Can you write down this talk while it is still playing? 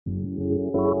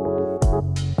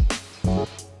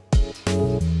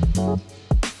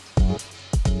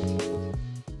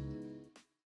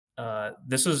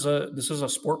This is a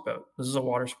sport boat. This is a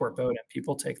water sport boat, and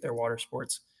people take their water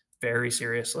sports very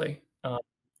seriously.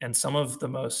 And some of the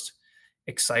most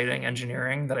exciting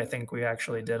engineering that I think we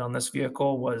actually did on this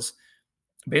vehicle was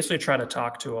basically try to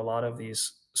talk to a lot of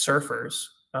these surfers.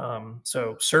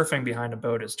 So surfing behind a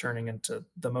boat is turning into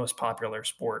the most popular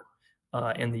sport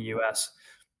in the U.S.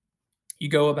 You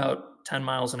go about 10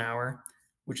 miles an hour,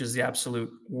 which is the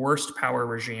absolute worst power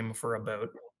regime for a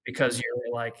boat because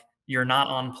you're not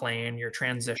on plane, you're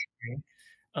transitioning.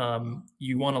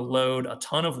 You want to load a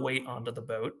ton of weight onto the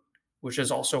boat, which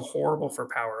is also horrible for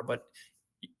power. But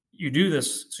you do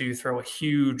this so you throw a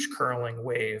huge curling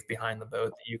wave behind the boat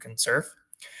that you can surf.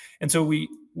 And so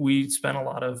we spent a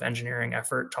lot of engineering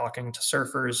effort talking to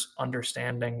surfers,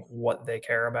 understanding what they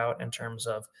care about in terms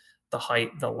of the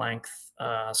height, the length,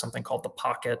 something called the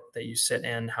pocket that you sit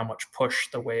in, how much push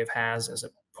the wave has as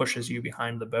it pushes you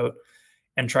behind the boat,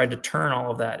 and tried to turn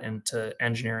all of that into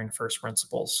engineering first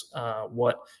principles.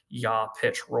 What yaw,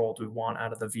 pitch, roll do we want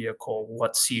out of the vehicle?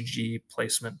 What CG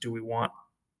placement do we want?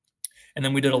 And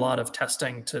then we did a lot of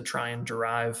testing to try and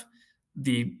derive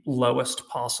the lowest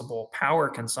possible power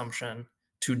consumption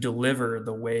to deliver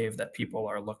the wave that people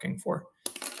are looking for.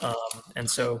 And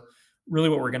so really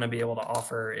what we're going to be able to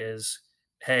offer is,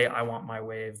 hey, I want my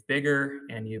wave bigger,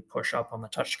 and you push up on the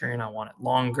touchscreen. I want it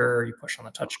longer. You push on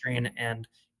the touchscreen, and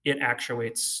it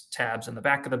actuates tabs in the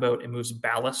back of the boat. It moves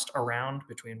ballast around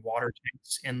between water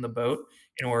tanks in the boat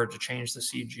in order to change the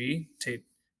CG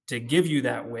to give you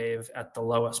that wave at the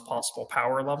lowest possible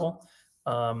power level.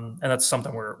 And that's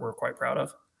something we're quite proud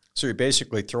of. So you're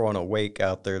basically throwing a wake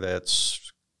out there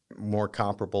that's more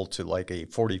comparable to like a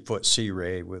 40-foot Sea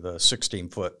Ray with a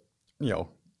 16-foot,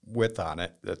 width on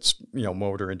it. That's,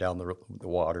 motoring down the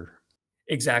water.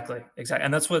 Exactly.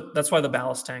 And that's why the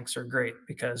ballast tanks are great,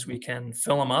 because we can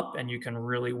fill them up and you can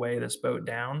really weigh this boat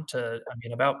down to,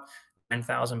 about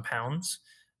 9,000 pounds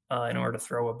in order to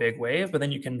throw a big wave. But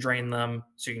then you can drain them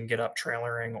so you can get up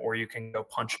trailering, or you can go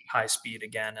punch at high speed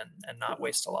again and not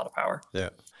waste a lot of power. Yeah.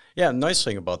 Yeah. Nice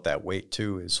thing about that weight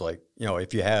too is like,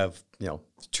 if you have,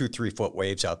 2-3 foot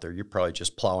waves out there, you're probably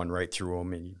just plowing right through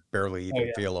them and you barely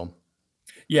even feel them.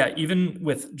 Yeah. Even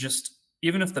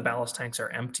if the ballast tanks are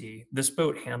empty, this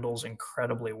boat handles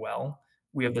incredibly well.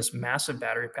 We have this massive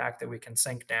battery pack that we can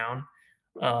sink down,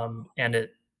 and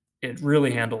it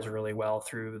really handles really well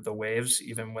through the waves,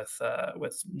 even with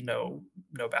no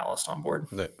ballast on board.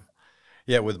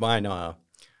 Yeah, with mine, I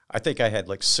think I had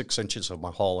like 6 inches of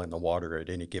my hull in the water at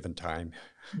any given time,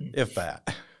 if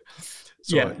that.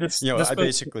 So, yeah, I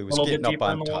basically was getting up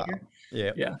on top.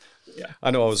 Yeah. I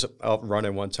know I was out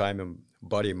running one time, and a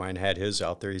buddy of mine had his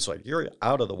out there. He's like, "You're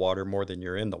out of the water more than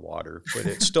you're in the water, but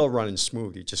it's still running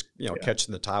smooth. You just,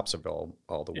 catching the tops of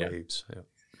all the waves." Yeah.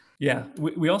 Yeah,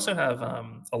 we also have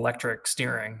electric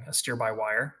steering, a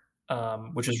steer-by-wire,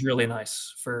 which is really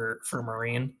nice for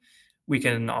marine. We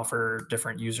can offer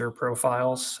different user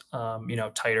profiles,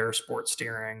 tighter sport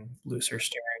steering, looser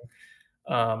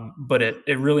steering, but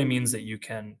it really means that you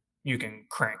can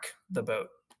crank the boat,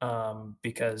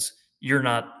 because you're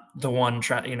not the one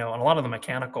trying. And a lot of the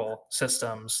mechanical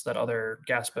systems that other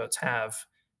gas boats have,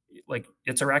 like,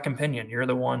 it's a rack and pinion. You're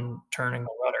the one turning the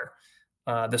rudder.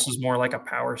 This is more like a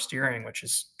power steering, which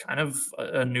is kind of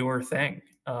a newer thing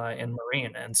in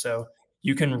marine. And so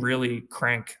you can really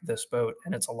crank this boat,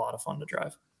 and it's a lot of fun to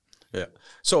drive. Yeah.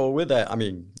 So with that,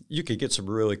 you could get some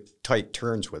really tight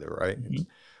turns with it, right? Mm-hmm.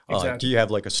 Exactly. Do you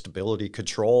have like a stability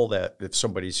control that if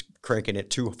somebody's cranking it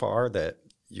too far, that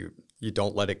you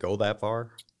don't let it go that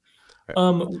far?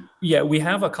 Yeah, we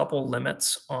have a couple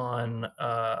limits on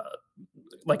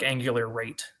like angular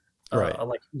rate. Right.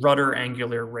 Like rudder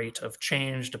angular rate of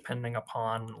change depending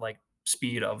upon like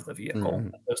speed of the vehicle,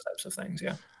 those types of things.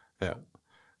 Yeah. Yeah.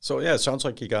 So yeah, it sounds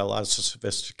like you got a lot of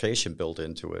sophistication built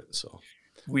into it. So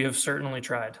we have certainly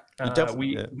tried.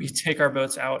 We take our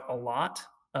boats out a lot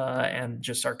and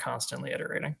just are constantly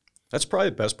iterating. That's probably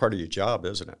the best part of your job,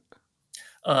 isn't it?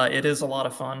 It is a lot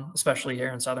of fun, especially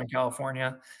here in Southern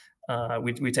California.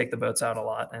 We take the boats out a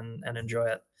lot and enjoy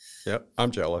it. Yep,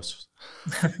 I'm jealous.